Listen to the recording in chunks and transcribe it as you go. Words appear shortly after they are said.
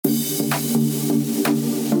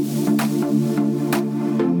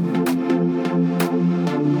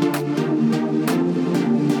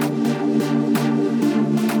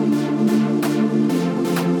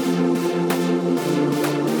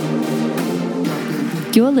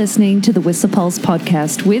You're listening to the Whistler Pulse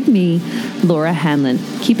podcast with me, Laura Hanlon,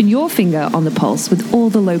 keeping your finger on the pulse with all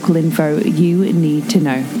the local info you need to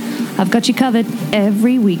know. I've got you covered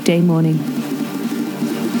every weekday morning.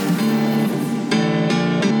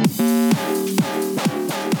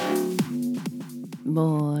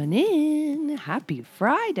 Morning. Happy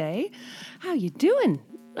Friday. How you doing?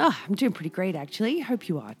 Oh, I'm doing pretty great, actually. Hope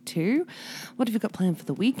you are too. What have you got planned for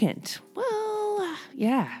the weekend? Well,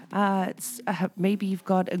 maybe you've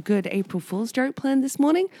got a good April Fool's joke planned this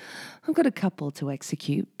morning. I've got a couple to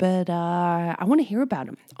execute, but I want to hear about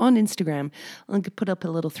them on Instagram. I'm going to put up a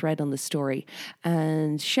little thread on the story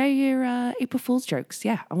and share your April Fool's jokes.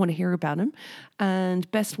 Yeah, I want to hear about them. And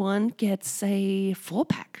best one gets a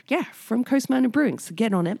 4-pack, from Coast Mountain Brewing. So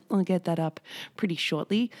get on it. I'll get that up pretty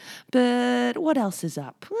shortly. But what else is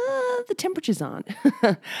up? The temperatures aren't.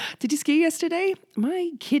 Did you ski yesterday?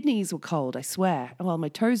 My kidneys were cold, I swear. Well, my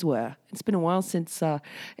toes were. It's been a while since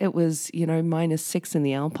it was, -6 in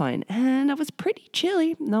the Alpine. And it was pretty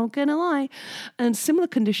chilly, not gonna lie. And similar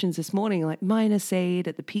conditions this morning, like -8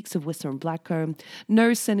 at the peaks of Whistler and Blackcomb.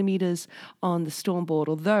 No centimeters on the stormboard,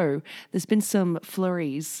 although there's been some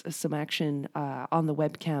flurries, some action on the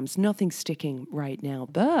webcams. Nothing sticking right now,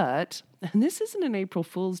 but... and this isn't an April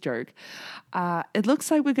Fool's joke, it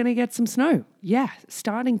looks like we're going to get some snow. Yeah,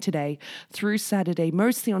 starting today through Saturday,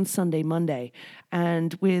 mostly on Sunday, Monday,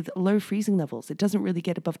 and with low freezing levels. It doesn't really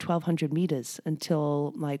get above 1,200 meters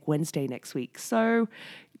until like Wednesday next week. So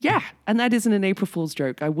yeah, and that isn't an April Fool's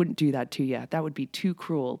joke. I wouldn't do that to you. That would be too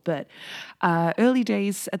cruel. But early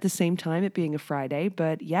days at the same time, it being a Friday.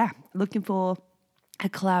 But yeah, looking for a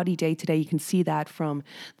cloudy day today. You can see that from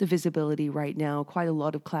the visibility right now. Quite a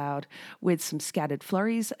lot of cloud with some scattered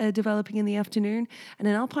flurries developing in the afternoon, and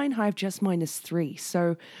an alpine high of just -3.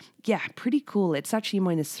 So yeah, pretty cool. It's actually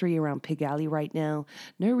 -3 around Pig Alley right now.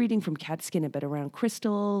 No reading from Catskinner, but around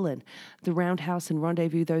Crystal and the Roundhouse and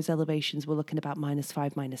Rendezvous, those elevations we're looking about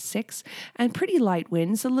 -5, -6, and pretty light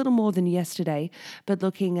winds, a little more than yesterday, but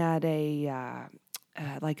looking at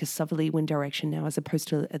like a southerly wind direction now, as opposed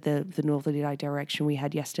to the northerly direction we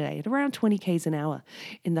had yesterday at around 20 k's an hour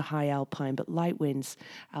in the high alpine, but light winds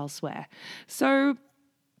elsewhere. So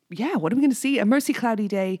yeah, what are we going to see? A mostly cloudy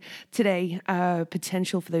day today.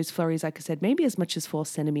 Potential for those flurries, like I said, maybe as much as 4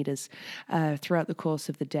 centimeters throughout the course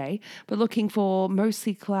of the day. But looking for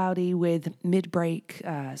mostly cloudy with midday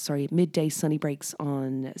sunny breaks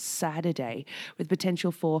on Saturday, with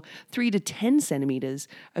potential for 3 to 10 centimeters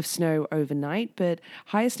of snow overnight. But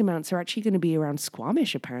highest amounts are actually going to be around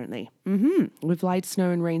Squamish, apparently, with light snow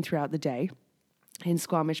and rain throughout the day in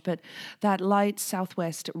Squamish, but that light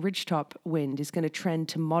southwest ridgetop wind is going to trend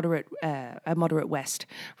to a moderate west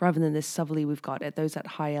rather than this southerly we've got at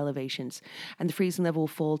high elevations. And the freezing level will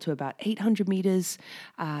fall to about 800 meters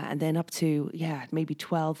and then up to, maybe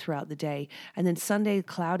 12 throughout the day. And then Sunday,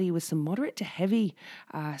 cloudy with some moderate to heavy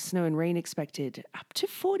snow and rain expected, up to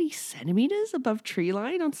 40 centimeters above tree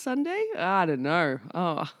line on Sunday. I don't know.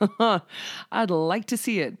 Oh, I'd like to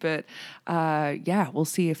see it, but we'll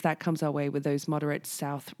see if that comes our way with those moderate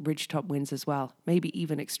south ridgetop winds as well. Maybe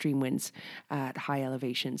even extreme winds at high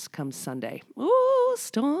elevations come Sunday. Ooh,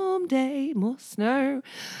 storm day, more snow.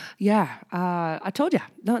 Yeah, I told you,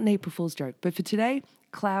 not an April Fool's joke. But for today,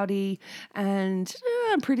 cloudy and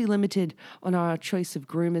pretty limited on our choice of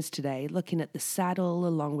groomers today. Looking at the Saddle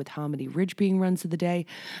along with Harmony Ridge being runs of the day.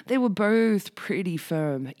 They were both pretty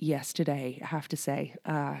firm yesterday, I have to say.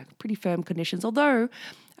 Pretty firm conditions, although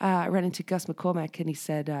I ran into Gus McCormack and he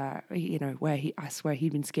said, I swear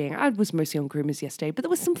he'd been skiing. I was mostly on groomers yesterday, but there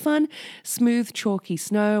was some fun, smooth, chalky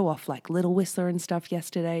snow off like Little Whistler and stuff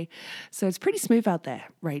yesterday. So it's pretty smooth out there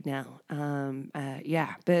right now.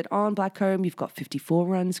 But on Blackcomb, you've got 54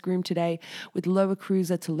 runs groomed today with Lower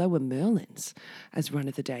Cruiser to Lower Merlins as run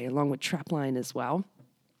of the day, along with Trapline as well.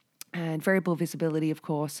 And variable visibility, of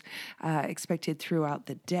course, expected throughout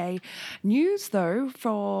the day. News, though,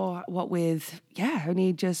 for what with,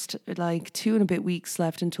 only just like 2 and a bit weeks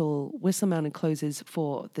left until Whistler Mountain closes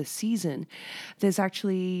for the season. There's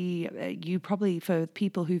actually, for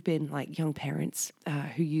people who've been like young parents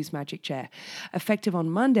who use Magic Chair, effective on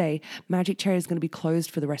Monday, Magic Chair is going to be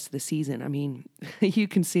closed for the rest of the season. I mean, you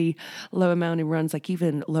can see lower mountain runs, like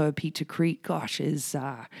even Lower Peter Creek,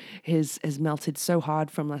 has melted so hard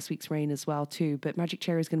from last week's rain as well too. But Magic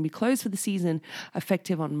Chair is going to be closed for the season,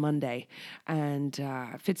 effective on Monday. And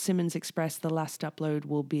Fitzsimmons Express, the last upload,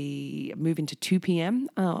 will be moving to 2 p.m.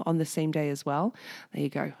 On the same day as well. There you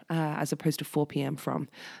go. As opposed to 4 p.m. from,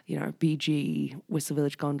 BG, Whistler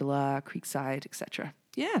Village Gondola, Creekside, etc.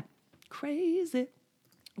 Yeah, crazy.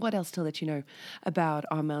 What else to let you know about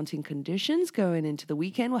our mountain conditions going into the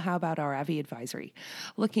weekend? Well, how about our AVI advisory?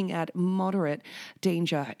 Looking at moderate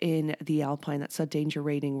danger in the Alpine. That's our danger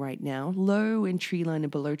rating right now. Low in tree line and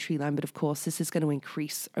below tree line. But of course, this is going to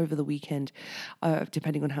increase over the weekend,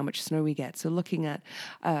 depending on how much snow we get. So looking at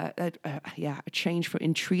a change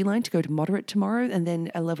in tree line to go to moderate tomorrow. And then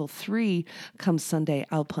a level 3 comes Sunday,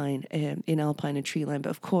 Alpine, in Alpine and tree line. But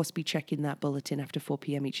of course, be checking that bulletin after 4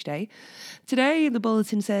 p.m. each day. Today, the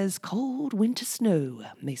bulletin says cold winter snow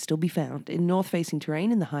may still be found in north-facing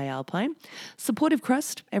terrain in the high Alpine. Supportive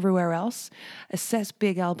crust everywhere else. Assess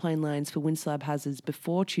big Alpine lines for wind slab hazards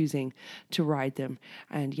before choosing to ride them.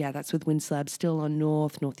 And yeah, that's with wind slabs still on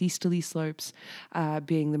northeasterly slopes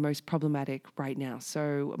being the most problematic right now.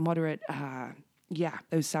 So moderate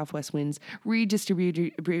those southwest winds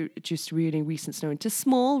redistributing recent snow into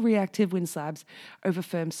small reactive wind slabs over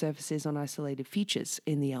firm surfaces on isolated features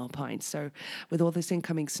in the Alpine. So with all this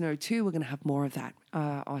incoming snow too, we're going to have more of that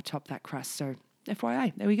on top of that crust. So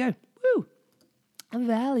FYI, there we go. Woo!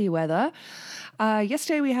 Valley weather.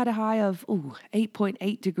 Yesterday we had a high of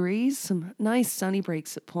 8.8 degrees, some nice sunny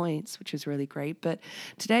breaks at points, which was really great. But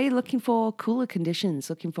today looking for cooler conditions,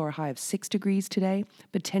 looking for a high of 6 degrees today,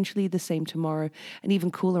 potentially the same tomorrow, and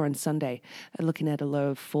even cooler on Sunday, looking at a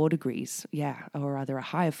low of 4 degrees, or rather a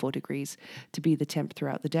high of 4 degrees to be the temp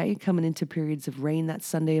throughout the day. Coming into periods of rain that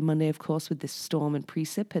Sunday and Monday, of course, with this storm and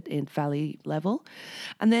precip in valley level.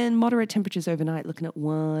 And then moderate temperatures overnight, looking at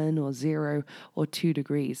 1 or 0 or 2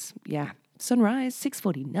 degrees. Yeah. Sunrise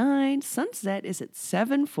 6:49, sunset is at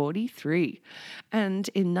 7:43. And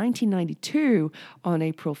in 1992, on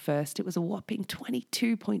April 1st, it was a whopping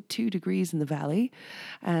 22.2 degrees in the valley.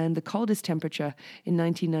 And the coldest temperature in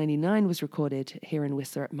 1999 was recorded here in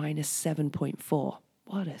Whistler at -7.4.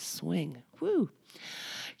 What a swing. Woo.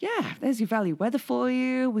 Yeah, there's your valley weather for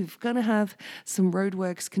you. We're going to have some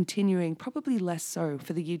roadworks continuing, probably less so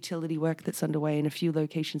for the utility work that's underway in a few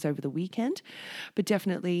locations over the weekend, but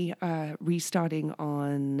definitely restarting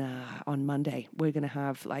on Monday. We're going to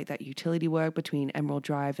have like that utility work between Emerald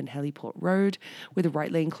Drive and Heliport Road with a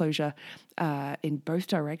right lane closure in both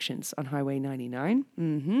directions on Highway 99.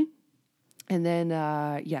 And then,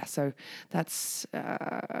 so that's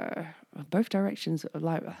both directions.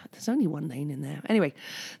 Like, there's only one lane in there. Anyway,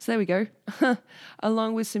 so there we go.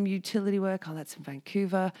 Along with some utility work. Oh, that's in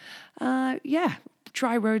Vancouver.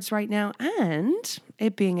 Dry roads right now. And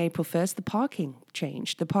it being April 1st, the parking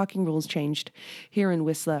changed. The parking rules changed here in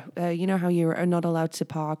Whistler. You know how you are not allowed to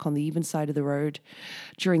park on the even side of the road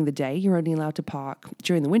during the day. You're only allowed to park,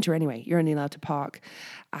 during the winter anyway, you're only allowed to park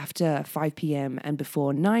after 5 p.m. and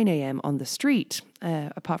before 9 a.m. on the street.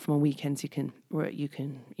 Apart from on weekends, you can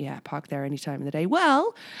park there any time of the day.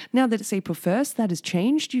 Well, now that it's April 1st, that has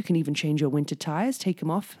changed. You can even change your winter tires, take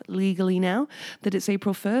them off legally now that it's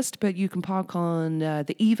April 1st, but you can park on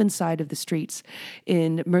the even side of the streets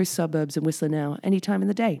in most suburbs in Whistler now any time in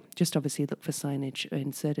the day. Just obviously look for signage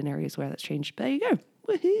in certain areas where that's changed. But there you go.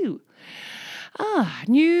 Woohoo.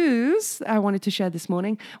 News I wanted to share this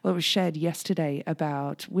morning. Well, it was shared yesterday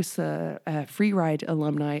about Whistler Freeride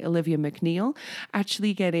alumni Olivia McNeil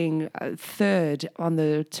actually getting third on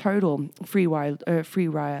the total Freeride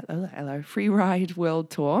World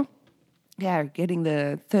Tour. Yeah, getting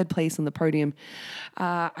the third place on the podium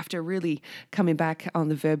after really coming back on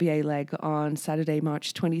the Verbier leg on Saturday,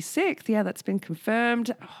 March 26th. Yeah, that's been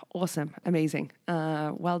confirmed. Awesome. Amazing.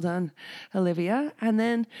 Well done, Olivia. And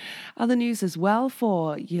then other news as well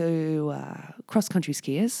for you cross-country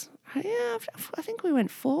skiers. Yeah, I think we went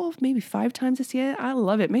 4, maybe 5 times this year. I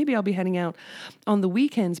love it. Maybe I'll be heading out on the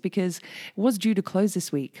weekends because it was due to close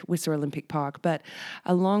this week, Whistler Olympic Park. But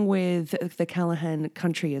along with the Callahan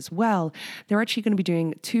Country as well, they're actually going to be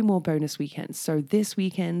doing 2 more bonus weekends. So this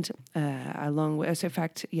weekend,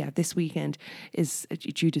 this weekend is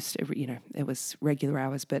due to, it was regular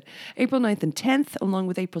hours, but April 9th and 10th, along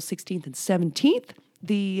with April 16th and 17th,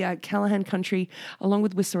 the Callahan Country, along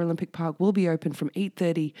with Whistler Olympic Park, will be open from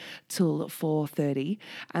 8:30 till 4:30,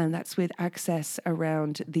 and that's with access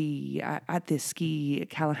around the at the Ski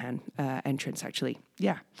Callahan entrance. Actually,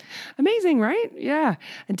 yeah, amazing, right? Yeah,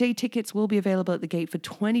 and day tickets will be available at the gate for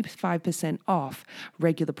 25% off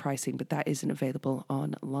regular pricing, but that isn't available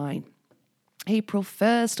online. April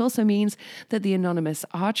 1st also means that the Anonymous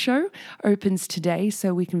Art Show opens today,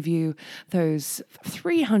 so we can view those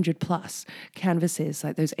 300 plus canvases,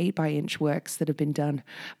 like those 8x-inch works that have been done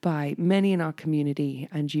by many in our community,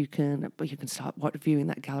 and you can start viewing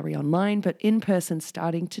that gallery online, but in person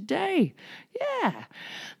starting today. Yeah.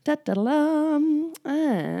 Da-da-da.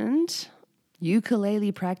 And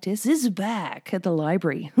Ukulele practice is back at the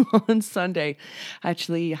library on Sunday.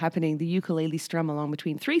 Actually happening, the ukulele strum along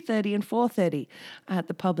between 3:30 and 4:30 at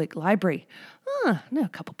the public library. I know a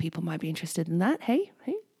couple people might be interested in that. Hey.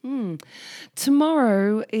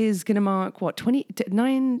 Tomorrow is going to mark,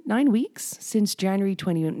 9 weeks since January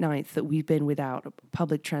 29th that we've been without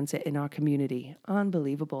public transit in our community.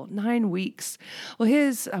 Unbelievable. 9 weeks. Well,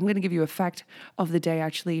 I'm going to give you a fact of the day,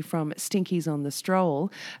 actually, from Stinkies on the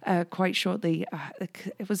Stroll. Quite shortly,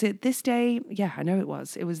 was it this day? Yeah, I know it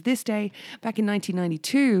was. It was this day back in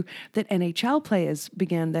 1992 that NHL players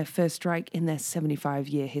began their first strike in their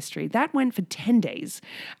 75-year history. That went for 10 days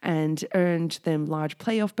and earned them large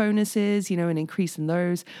playoff bonuses, an increase in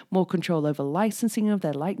those, more control over licensing of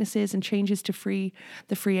their likenesses, and changes to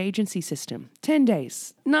the free agency system. 10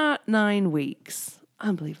 days, not 9 weeks.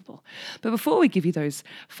 Unbelievable. But before we give you those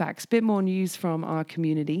facts, a bit more news from our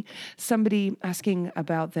community. Somebody asking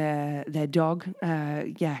about their dog,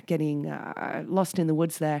 getting lost in the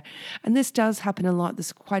woods there. And this does happen a lot.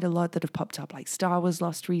 There's quite a lot that have popped up, like Star was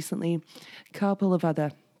lost recently, a couple of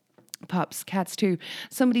other pups, cats too.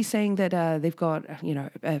 Somebody saying that they've got,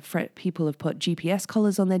 people have put GPS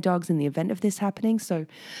collars on their dogs in the event of this happening. So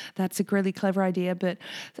that's a really clever idea. But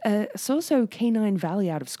it's also Canine Valley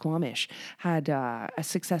out of Squamish had a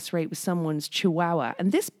success rate with someone's Chihuahua.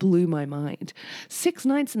 And this blew my mind. 6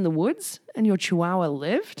 nights in the woods and your Chihuahua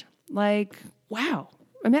lived? Like, wow.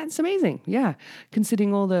 I mean, it's amazing. Yeah.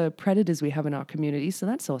 Considering all the predators we have in our community. So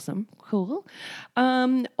that's awesome. Cool.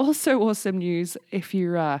 Also awesome news if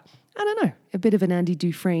you're, a bit of an Andy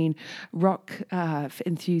Dufresne rock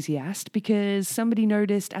enthusiast, because somebody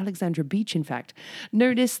noticed, Alexandra Beach, in fact,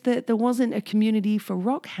 noticed that there wasn't a community for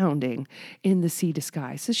rock hounding in the Sea to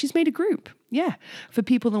Sky. So she's made a group, for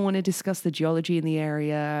people that want to discuss the geology in the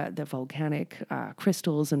area, the volcanic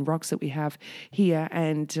crystals and rocks that we have here.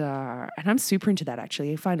 And I'm super into that,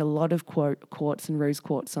 actually. I find a lot of quartz and rose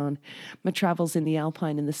quartz on my travels in the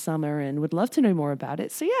Alpine in the summer and would love to know more about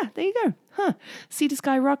it. So yeah, there you go. Sea to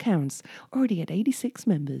Sky Rock Hounds. Already at 86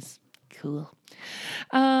 members. Cool.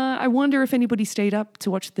 I wonder if anybody stayed up to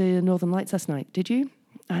watch the Northern Lights last night. Did you?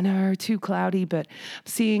 I know, too cloudy, but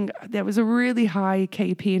seeing there was a really high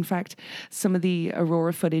KP. In fact, some of the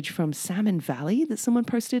aurora footage from Salmon Valley that someone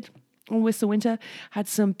posted on Whistler Winter had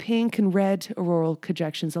some pink and red auroral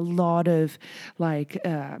projections, a lot of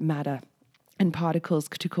matter and particles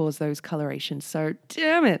to cause those colorations. So,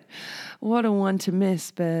 damn it, what a one to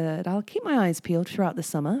miss. But I'll keep my eyes peeled throughout the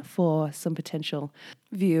summer for some potential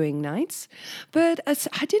viewing nights. But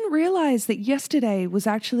I didn't realize that yesterday was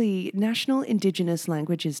actually National Indigenous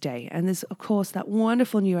Languages Day. And there's, of course, that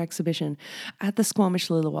wonderful new exhibition at the Squamish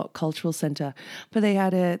Lillooet Cultural Centre. But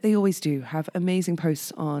they always do have amazing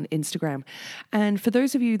posts on Instagram. And for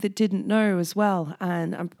those of you that didn't know as well,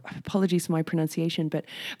 and apologies for my pronunciation, but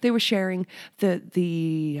they were sharing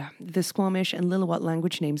the Squamish and Lillooet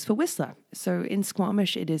language names for Whistler. So in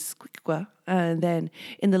Squamish, it is Squikwa, and then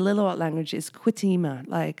in the Lillooet language is Quitima,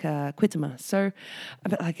 Quitima. So,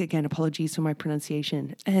 again, apologies for my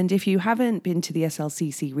pronunciation. And if you haven't been to the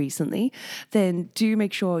SLCC recently, then do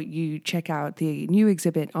make sure you check out the new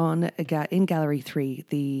exhibit in Gallery 3,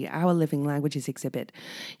 the Our Living Languages exhibit.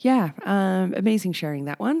 Yeah, amazing sharing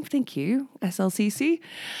that one. Thank you, SLCC.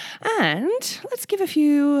 And let's give a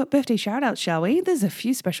few birthday shout-outs, shall we? There's a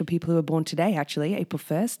few special people who are born today, actually, April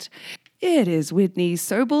 1st. It is Whitney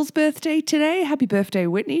Sobel's birthday today. Happy birthday,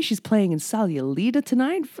 Whitney. She's playing in Salulita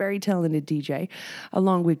tonight. Very talented DJ,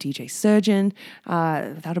 along with DJ Surgeon.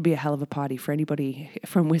 That'll be a hell of a party for anybody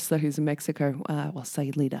from Whistler who's in Mexico.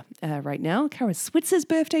 Salulita right now. Kara Switzer's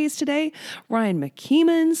birthday is today. Ryan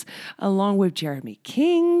McKeeman's, along with Jeremy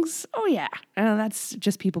King's. Oh, yeah. That's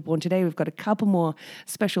just people born today. We've got a couple more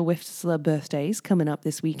special Whistler birthdays coming up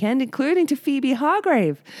this weekend, including to Phoebe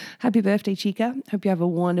Hargrave. Happy birthday, Chica. Hope you have a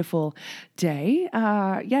wonderful day.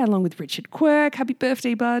 Along with Richard Quirk. Happy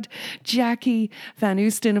birthday, bud. Jackie Van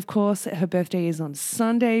Oosten, of course. Her birthday is on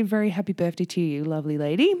Sunday. Very happy birthday to you, lovely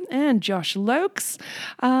lady. And Josh Lokes.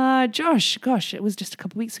 Josh, gosh, it was just a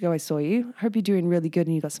couple weeks ago I saw you. Hope you're doing really good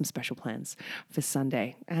and you got some special plans for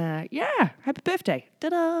Sunday. Happy birthday.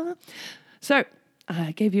 Ta-da! So,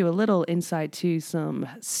 I gave you a little insight to some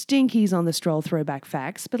Stinkies on the Stroll throwback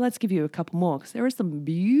facts, but let's give you a couple more because there are some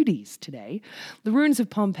beauties today. The ruins of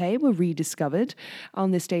Pompeii were rediscovered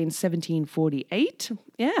on this day in 1748,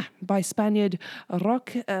 by Spaniard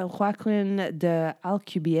Roque Joaquin de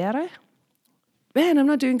Alcubierre. Man, I'm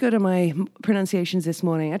not doing good on my pronunciations this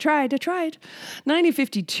morning. I tried.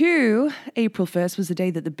 1952, April 1st, was the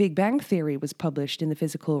day that the Big Bang Theory was published in the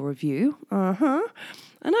Physical Review.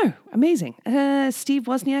 I know, amazing. Steve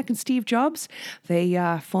Wozniak and Steve Jobs, they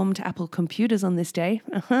formed Apple Computers on this day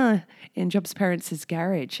in Jobs' parents'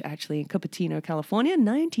 garage, actually, in Cupertino, California,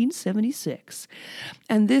 1976.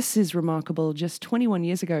 And this is remarkable. Just 21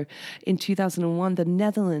 years ago, in 2001, the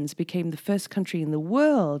Netherlands became the first country in the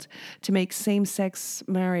world to make same-sex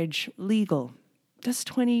marriage legal. That's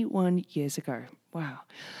 21 years ago. Wow.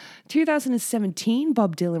 2017,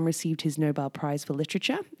 Bob Dylan received his Nobel Prize for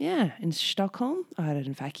Literature. Yeah, in Stockholm.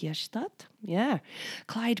 Den vackra stad. Yeah.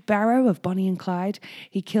 Clyde Barrow of Bonnie and Clyde.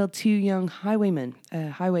 He killed two young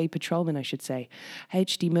highway patrolmen, I should say,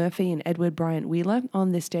 H.D. Murphy and Edward Bryant Wheeler,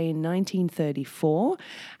 on this day in 1934.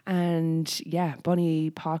 And yeah, Bonnie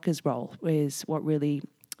Parker's role is what really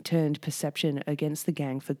turned perception against the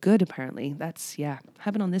gang for good, apparently. That's,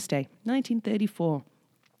 happened on this day, 1934.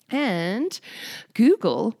 And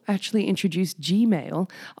Google actually introduced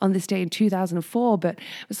Gmail on this day in 2004, but it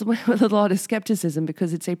was with a lot of skepticism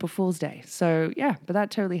because it's April Fool's Day. So, but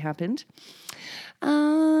that totally happened.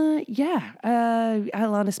 Alanis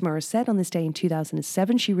Morissette on this day in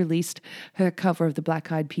 2007, she released her cover of the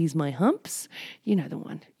Black Eyed Peas' My Humps. You know the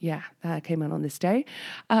one. Yeah, that came out on this day.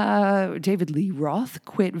 David Lee Roth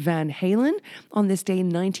quit Van Halen on this day in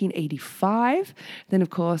 1985. Then,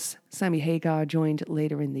 of course, Sammy Hagar joined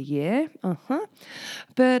later in the year.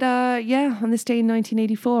 But, on this day in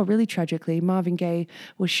 1984, really tragically, Marvin Gaye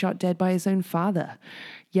was shot dead by his own father.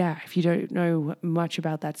 Yeah, if you don't know much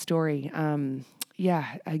about that story,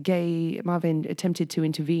 Marvin attempted to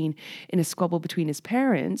intervene in a squabble between his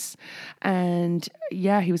parents. And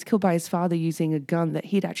he was killed by his father using a gun that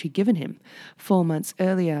he'd actually given him 4 months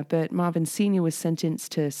earlier. But Marvin Sr. was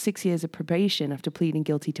sentenced to 6 years of probation after pleading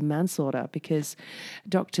guilty to manslaughter because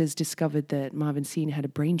doctors discovered that Marvin Sr. had a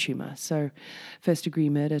brain tumor. So first-degree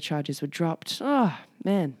murder charges were dropped. Oh,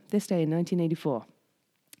 man, this day in 1984.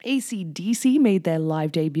 AC/DC made their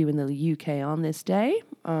live debut in the UK on this day.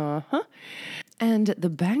 And the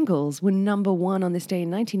Bangles were number one on this day in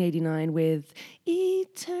 1989 with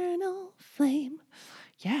Eternal Flame.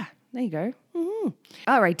 Yeah, there you go. Mm-hmm.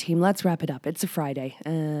 All right, team, let's wrap it up. It's a Friday.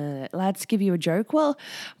 Let's give you a joke. Well,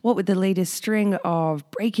 what with the latest string of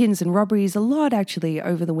break-ins and robberies, a lot actually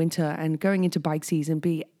over the winter and going into bike season,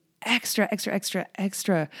 be extra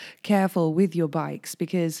careful with your bikes,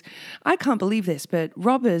 because I can't believe this, but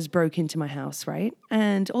robbers broke into my house, right?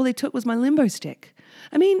 And all they took was my limbo stick.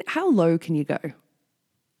 I mean, how low can you go?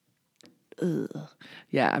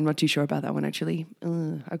 Yeah, I'm not too sure about that one, actually.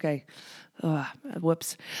 Okay.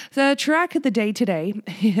 Whoops. The track of the day today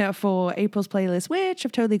for April's playlist, which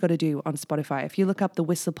I've totally got to do on Spotify. If you look up the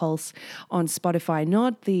Whistler Pulse on Spotify,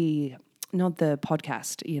 not the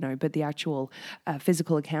podcast, but the actual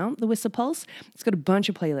physical account, the Whistler Pulse. It's got a bunch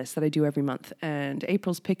of playlists that I do every month. And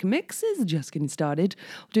April's Pick Mix is just getting started.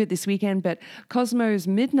 We'll do it this weekend. But Cosmo's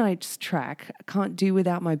Midnight's track, Can't Do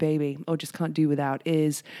Without My Baby, or just Can't Do Without,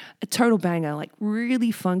 is a total banger, like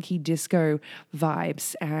really funky disco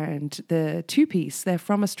vibes. And the two-piece, they're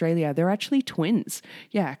from Australia. They're actually twins.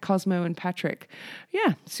 Yeah, Cosmo and Patrick.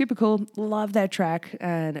 Yeah, super cool. Love their track.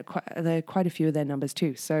 And there are quite a few of their numbers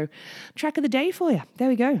too. So track of the day for you. There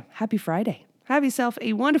we go. Happy Friday. Have yourself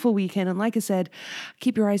a wonderful weekend. And like I said,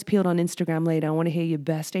 keep your eyes peeled on Instagram later. I want to hear your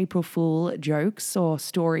best April Fool jokes or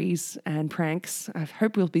stories and pranks. I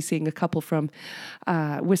hope we'll be seeing a couple from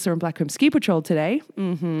Whistler and Blackcomb Ski Patrol today.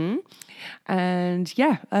 And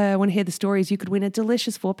I want to hear the stories. You could win a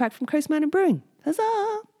delicious 4-pack from Coast Mountain Brewing. Huzzah!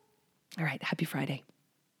 All right. Happy Friday.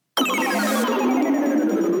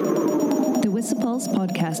 The Whistler Pulse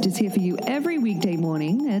podcast is here for you every weekday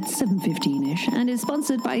morning at 7:15ish and is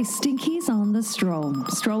sponsored by Stinkies on the Stroll.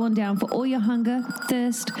 Stroll on down for all your hunger,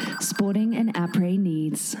 thirst, sporting and après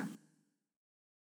needs.